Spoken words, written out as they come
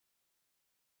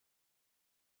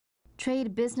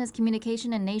Trade, business,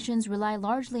 communication, and nations rely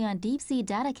largely on deep-sea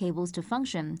data cables to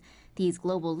function. These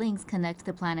global links connect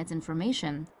the planet's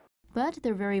information. But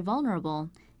they're very vulnerable.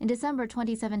 In December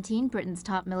 2017, Britain's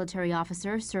top military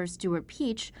officer, Sir Stuart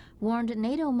Peach, warned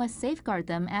NATO must safeguard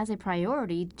them as a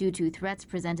priority due to threats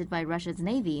presented by Russia's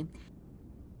navy.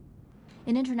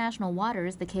 In international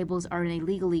waters, the cables are in a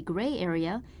legally gray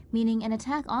area, meaning an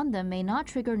attack on them may not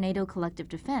trigger NATO collective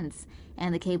defense,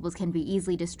 and the cables can be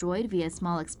easily destroyed via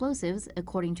small explosives,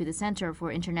 according to the Center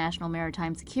for International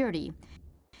Maritime Security.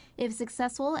 If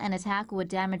successful, an attack would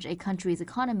damage a country's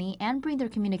economy and bring their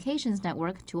communications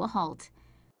network to a halt.